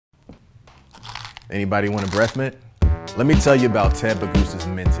Anybody want a breath mint? Let me tell you about Ted Bogusta's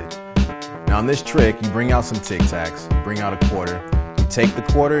Minted. Now on this trick, you bring out some Tic Tacs, you bring out a quarter, you take the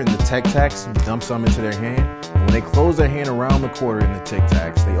quarter and the Tic Tacs, you dump some into their hand, and when they close their hand around the quarter and the Tic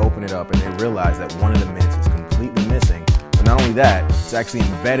Tacs, they open it up and they realize that one of the mints is completely missing. But not only that, it's actually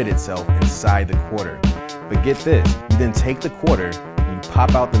embedded itself inside the quarter. But get this, you then take the quarter and you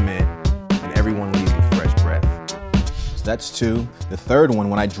pop out the mint and everyone leaves with fresh breath. So that's two. The third one,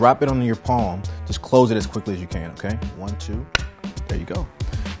 when I drop it on your palm, just close it as quickly as you can, okay? 1, 2, there you go.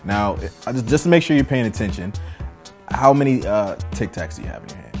 Now, just to make sure you're paying attention, how many Tic Tacs do you have in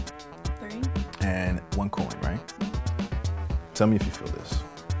your hand? 3. And 1 coin, right? Tell me if you feel this.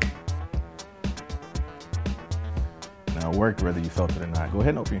 Now it worked whether you felt it or not. Go ahead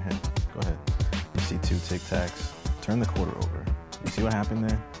and open your hand. Go ahead. You see 2 Tic Tacs. Turn the quarter over. You see what happened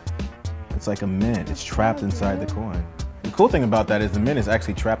there? It's like a mint. It's trapped inside the coin. The cool thing about that is the mint is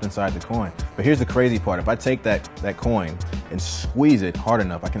actually trapped inside the coin. But here's the crazy part. If I take that coin and squeeze it hard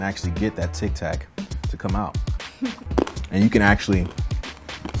enough, I can actually get that Tic Tac to come out. And you can actually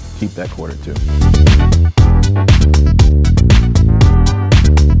keep that quarter too.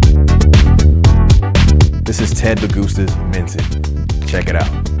 This is Ted Bogusta's Minted. Check it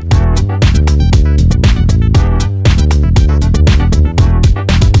out.